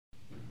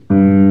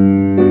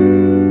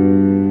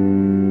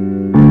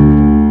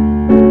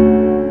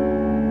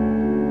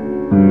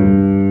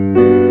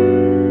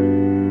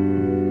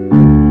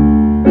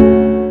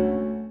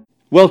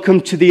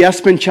Welcome to the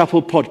Aspen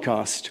Chapel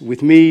podcast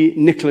with me,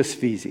 Nicholas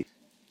Vesey.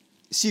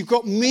 So you've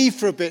got me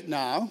for a bit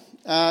now.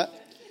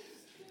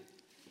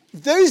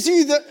 Those of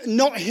you that are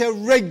not here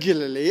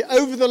regularly,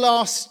 over the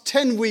last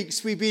 10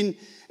 weeks we've been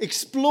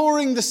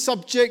exploring the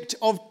subject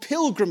of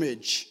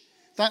pilgrimage.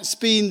 That's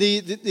been the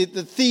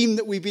theme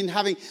that we've been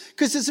having,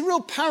 because there's a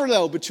real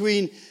parallel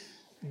between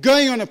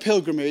going on a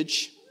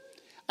pilgrimage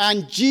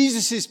and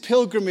Jesus'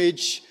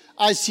 pilgrimage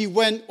as he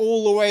went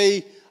all the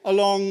way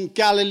along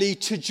Galilee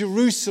to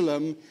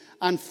Jerusalem,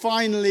 and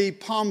finally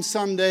Palm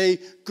Sunday,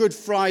 Good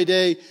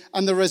Friday,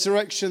 and the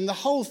resurrection. The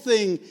whole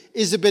thing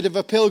is a bit of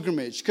a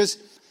pilgrimage, because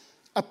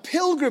a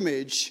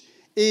pilgrimage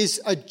is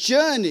a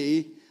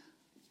journey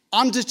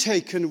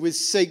undertaken with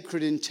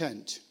sacred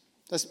intent.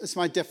 That's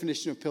my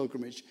definition of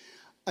pilgrimage.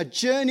 A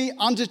journey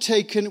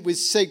undertaken with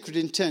sacred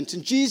intent.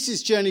 And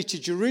Jesus' journey to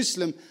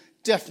Jerusalem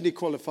definitely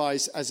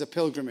qualifies as a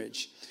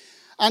pilgrimage.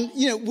 And,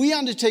 we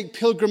undertake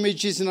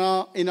pilgrimages in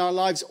our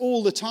lives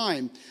all the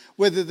time,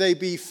 whether they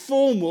be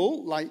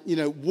formal, like,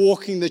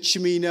 walking the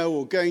Camino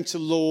or going to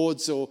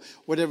Lourdes or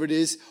whatever it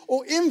is,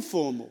 or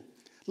informal,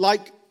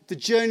 like the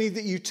journey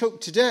that you took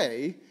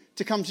today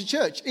to come to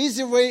church. Is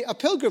a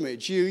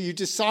pilgrimage. You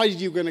decided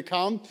you were going to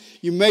come,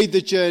 you made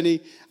the journey,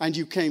 and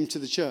you came to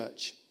the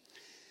church.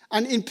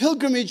 And in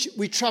pilgrimage,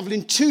 we travel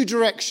in two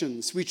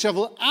directions. We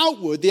travel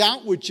outward, the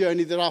outward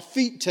journey that our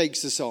feet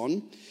takes us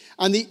on,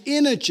 and the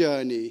inner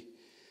journey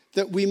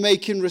that we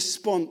make in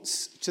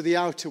response to the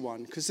outer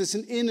one, because there's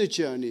an inner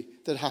journey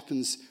that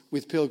happens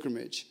with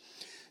pilgrimage.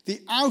 The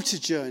outer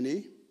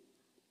journey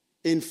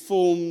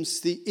informs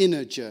the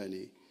inner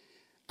journey,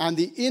 and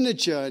the inner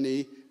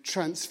journey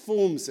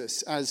transforms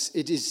us as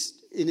it is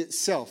in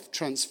itself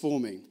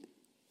transforming.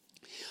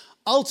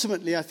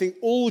 Ultimately, I think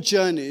all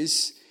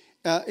journeys,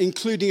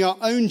 including our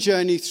own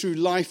journey through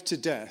life to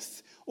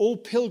death, all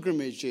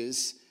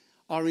pilgrimages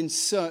are in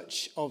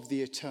search of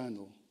the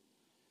eternal.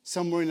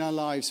 Somewhere in our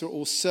lives, we're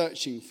all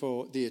searching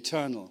for the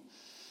eternal.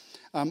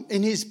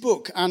 In his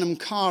book, Anam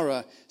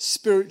Cara,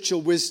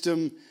 Spiritual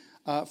Wisdom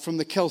from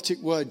the Celtic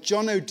Word,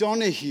 John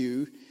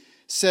O'Donoghue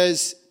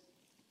says,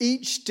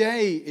 each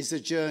day is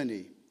a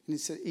journey. And he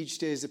said each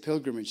day is a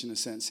pilgrimage in a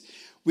sense.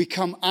 We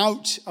come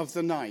out of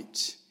the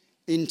night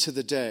into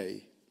the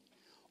day.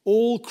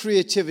 All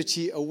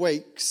creativity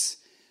awakes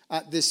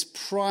at this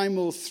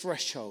primal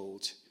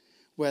threshold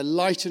where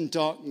light and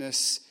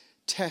darkness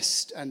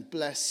test and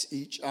bless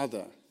each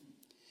other.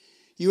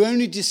 You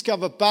only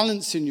discover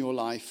balance in your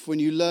life when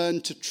you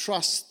learn to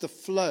trust the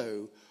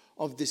flow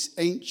of this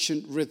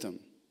ancient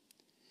rhythm.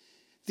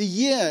 The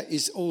year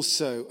is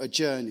also a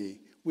journey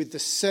with the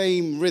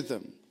same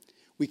rhythm.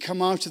 We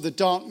come out of the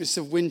darkness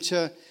of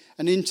winter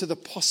and into the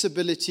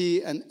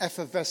possibility and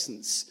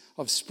effervescence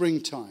of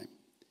springtime.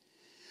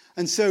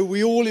 And so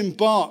we all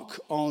embark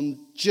on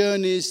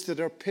journeys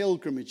that are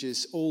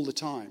pilgrimages all the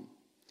time.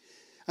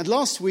 And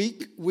last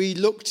week, we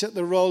looked at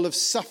the role of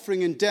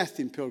suffering and death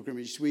in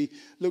pilgrimage. We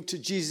looked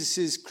at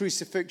Jesus'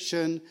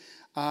 crucifixion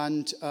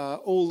and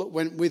all that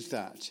went with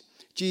that.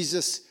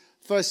 Jesus,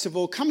 first of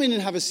all, come in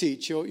and have a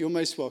seat. You're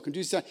most welcome.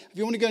 Do so. If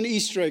you want to go on an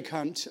Easter egg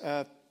hunt,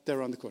 they're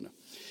around the corner.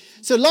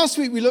 So last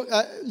week, we looked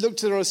at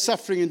the role of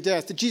suffering and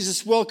death.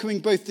 Jesus welcoming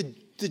both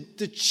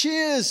the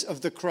cheers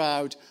of the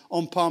crowd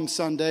on Palm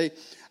Sunday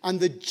and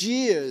the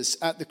jeers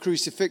at the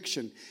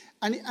crucifixion.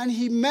 And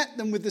he met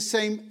them with the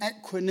same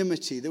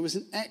equanimity. There was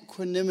an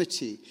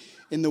equanimity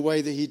in the way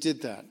that he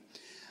did that.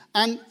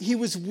 And he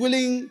was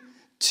willing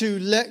to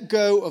let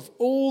go of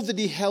all that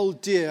he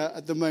held dear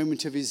at the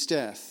moment of his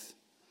death.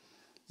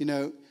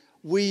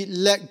 We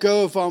let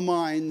go of our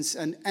minds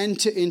and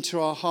enter into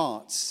our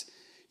hearts.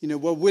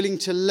 We're willing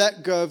to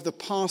let go of the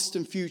past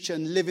and future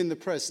and live in the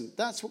present.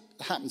 That's what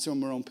happens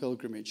when we're on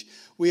pilgrimage.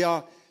 We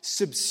are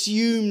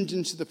subsumed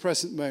into the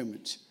present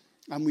moment.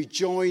 And we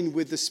join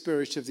with the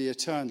spirit of the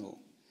eternal.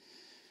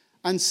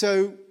 And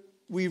so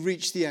we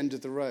reach the end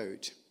of the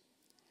road.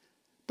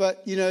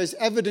 But, as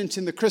evident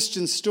in the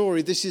Christian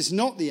story, this is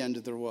not the end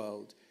of the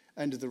road,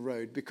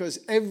 because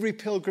every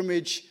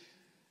pilgrimage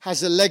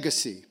has a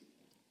legacy.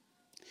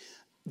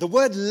 The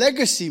word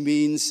legacy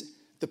means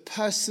the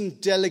person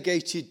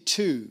delegated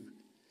to.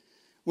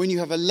 When you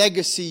have a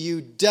legacy, you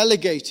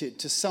delegate it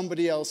to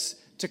somebody else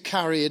to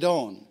carry it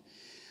on.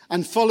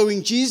 And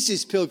following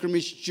Jesus'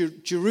 pilgrimage to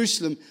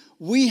Jerusalem,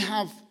 we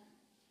have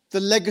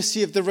the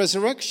legacy of the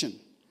resurrection,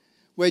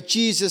 where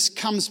Jesus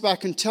comes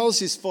back and tells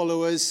his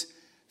followers,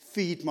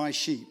 feed my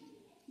sheep,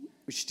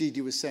 which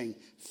Didi was saying,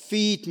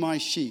 feed my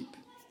sheep.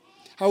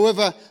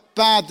 However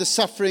bad the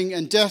suffering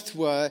and death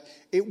were,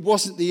 it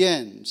wasn't the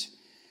end.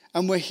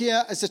 And we're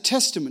here as a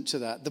testament to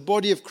that. The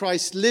body of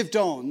Christ lived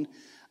on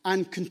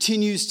and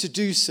continues to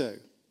do so.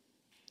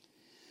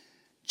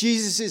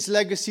 Jesus'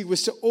 legacy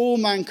was to all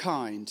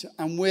mankind,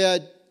 and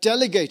we're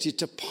delegated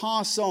to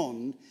pass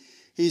on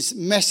his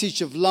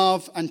message of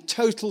love and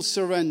total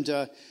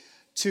surrender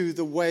to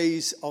the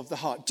ways of the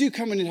heart. Do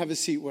come in and have a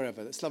seat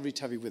wherever. It's lovely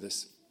to have you with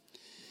us.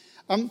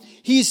 A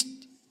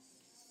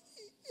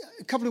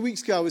couple of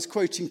weeks ago, I was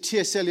quoting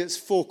T.S. Eliot's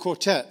Four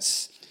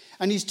Quartets,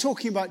 and he's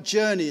talking about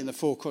journey in the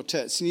Four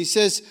Quartets. And he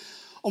says,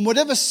 On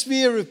whatever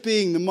sphere of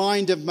being the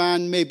mind of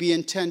man may be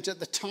intent at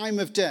the time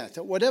of death,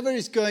 at whatever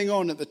is going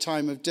on at the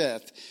time of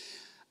death.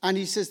 And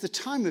he says the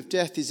time of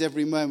death is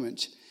every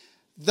moment.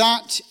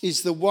 That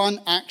is the one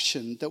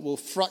action that will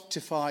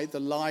fructify the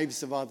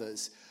lives of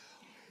others.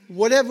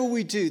 Whatever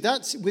we do,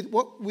 that's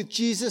with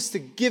Jesus, the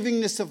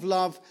givingness of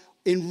love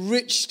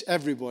enriched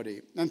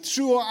everybody. And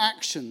through our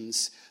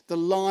actions, the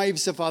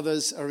lives of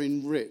others are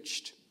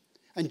enriched.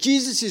 And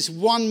Jesus'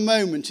 one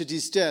moment at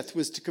his death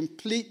was to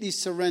completely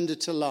surrender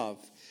to love,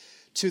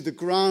 to the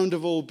ground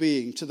of all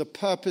being, to the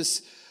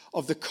purpose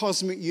of the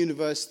cosmic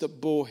universe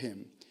that bore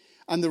him.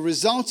 And the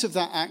result of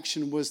that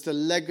action was the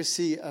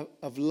legacy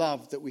of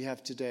love that we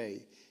have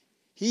today.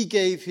 He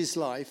gave his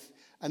life,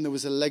 and there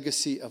was a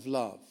legacy of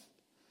love.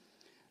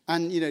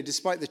 And,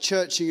 despite the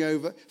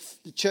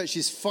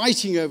churches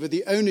fighting over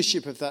the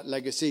ownership of that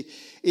legacy,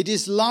 it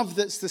is love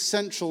that's the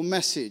central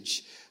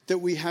message that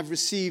we have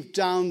received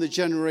down the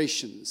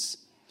generations.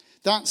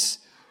 That's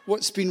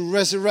what's been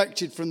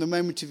resurrected from the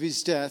moment of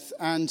his death,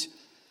 and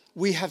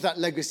we have that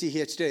legacy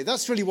here today.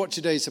 That's really what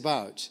today's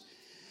about.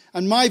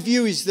 And my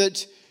view is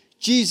that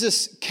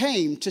Jesus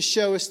came to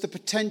show us the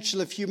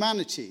potential of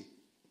humanity,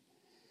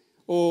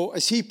 or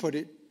as he put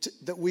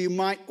it, that we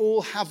might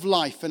all have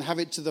life and have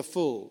it to the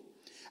full.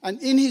 And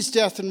in his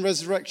death and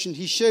resurrection,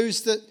 he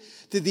shows that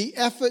the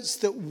efforts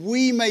that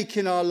we make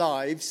in our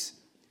lives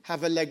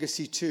have a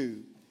legacy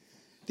too.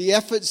 The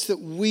efforts that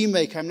we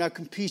make, I'm now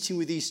competing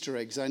with Easter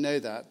eggs, I know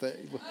that, but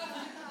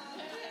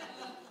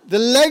the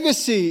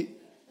legacy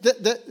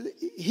that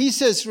he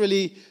says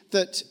really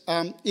that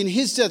in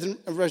his death and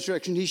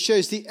resurrection, he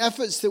shows the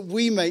efforts that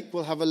we make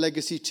will have a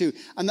legacy too.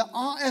 And that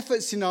our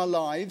efforts in our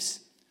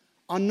lives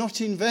are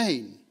not in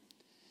vain.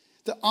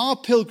 That our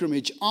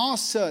pilgrimage, our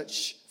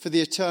search for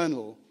the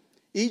eternal,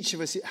 each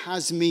of us, it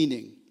has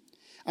meaning.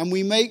 And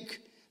we make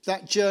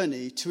that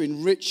journey to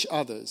enrich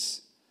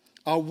others.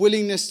 Our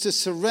willingness to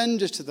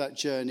surrender to that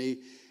journey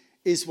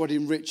is what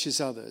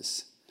enriches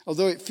others.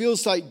 Although it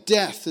feels like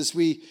death as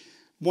we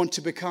want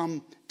to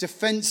become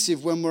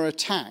defensive when we're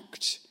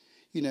attacked,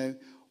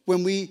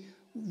 when we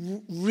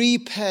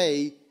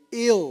repay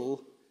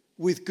ill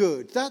with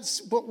good.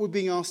 That's what we're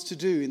being asked to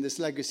do in this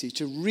legacy,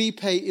 to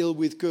repay ill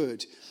with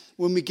good.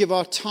 When we give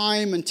our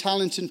time and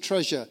talent and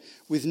treasure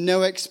with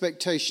no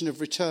expectation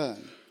of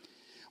return.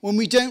 When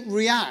we don't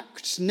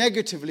react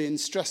negatively in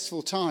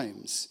stressful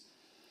times.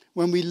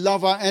 When we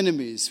love our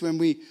enemies. When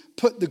we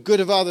put the good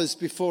of others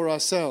before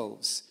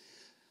ourselves.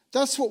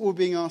 That's what we're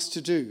being asked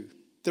to do.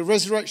 The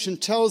resurrection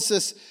tells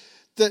us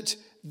that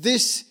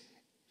this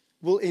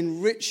will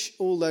enrich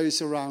all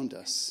those around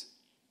us.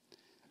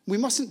 We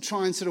mustn't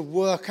try and sort of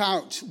work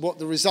out what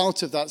the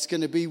result of that's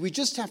going to be. We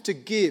just have to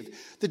give.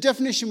 The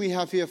definition we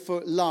have here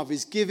for love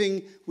is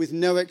giving with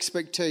no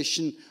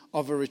expectation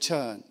of a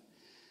return.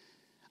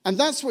 And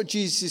that's what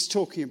Jesus is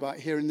talking about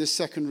here in this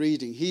second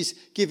reading. He's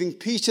giving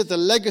Peter the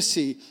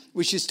legacy,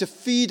 which is to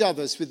feed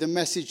others with the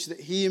message that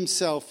he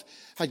himself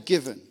had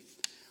given.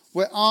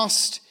 We're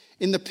asked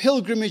in the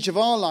pilgrimage of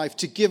our life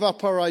to give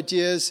up our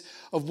ideas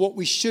of what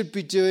we should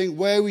be doing,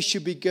 where we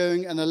should be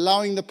going, and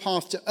allowing the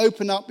path to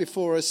open up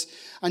before us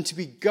and to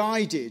be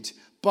guided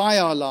by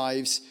our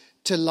lives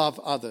to love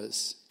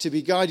others, to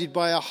be guided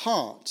by our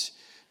heart,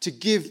 to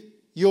give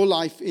your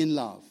life in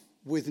love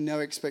with no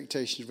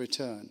expectation of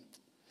return.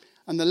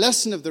 And the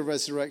lesson of the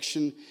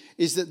resurrection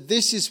is that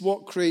this is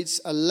what creates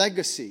a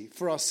legacy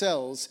for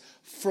ourselves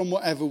from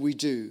whatever we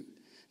do,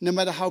 no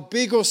matter how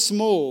big or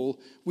small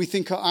we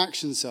think our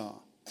actions are.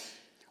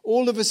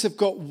 All of us have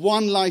got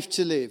one life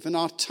to live, and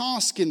our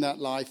task in that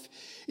life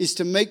is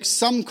to make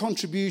some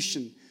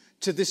contribution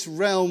to this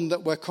realm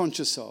that we're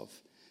conscious of,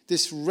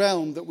 this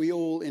realm that we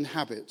all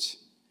inhabit.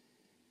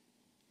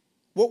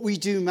 What we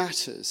do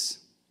matters.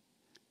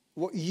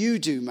 What you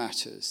do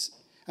matters.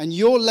 And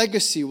your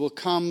legacy will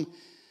come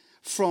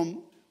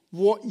from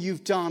what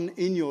you've done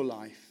in your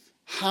life,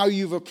 how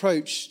you've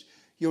approached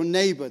your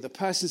neighbor, the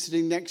person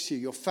sitting next to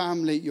you, your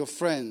family, your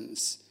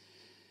friends.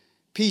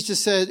 Peter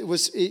said,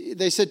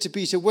 they said to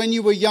Peter, when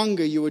you were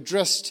younger, you were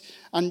dressed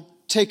and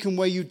taken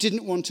where you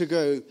didn't want to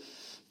go.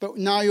 But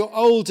now you're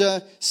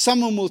older,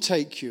 someone will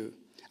take you.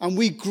 And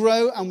we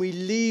grow and we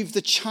leave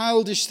the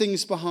childish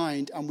things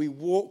behind and we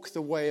walk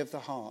the way of the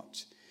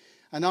heart.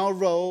 And our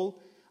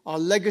role, our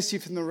legacy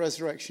from the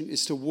resurrection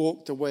is to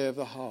walk the way of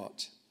the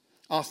heart.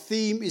 Our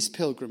theme is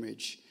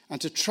pilgrimage.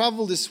 And to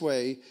travel this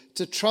way,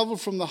 to travel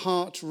from the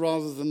heart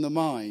rather than the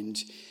mind,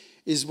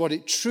 is what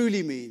it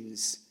truly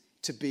means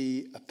to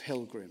be a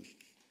pilgrim.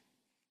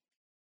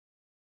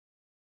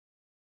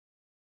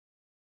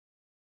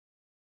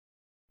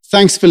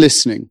 Thanks for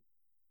listening.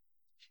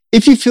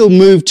 If you feel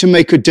moved to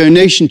make a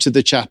donation to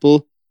the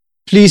chapel,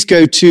 please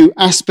go to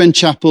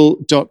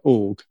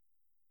aspenchapel.org.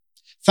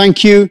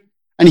 Thank you.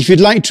 And if you'd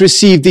like to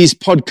receive these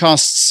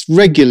podcasts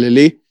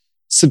regularly,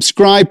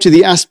 subscribe to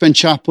the Aspen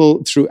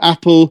Chapel through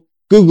Apple,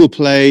 Google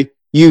Play,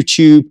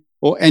 YouTube,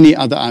 or any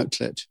other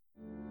outlet.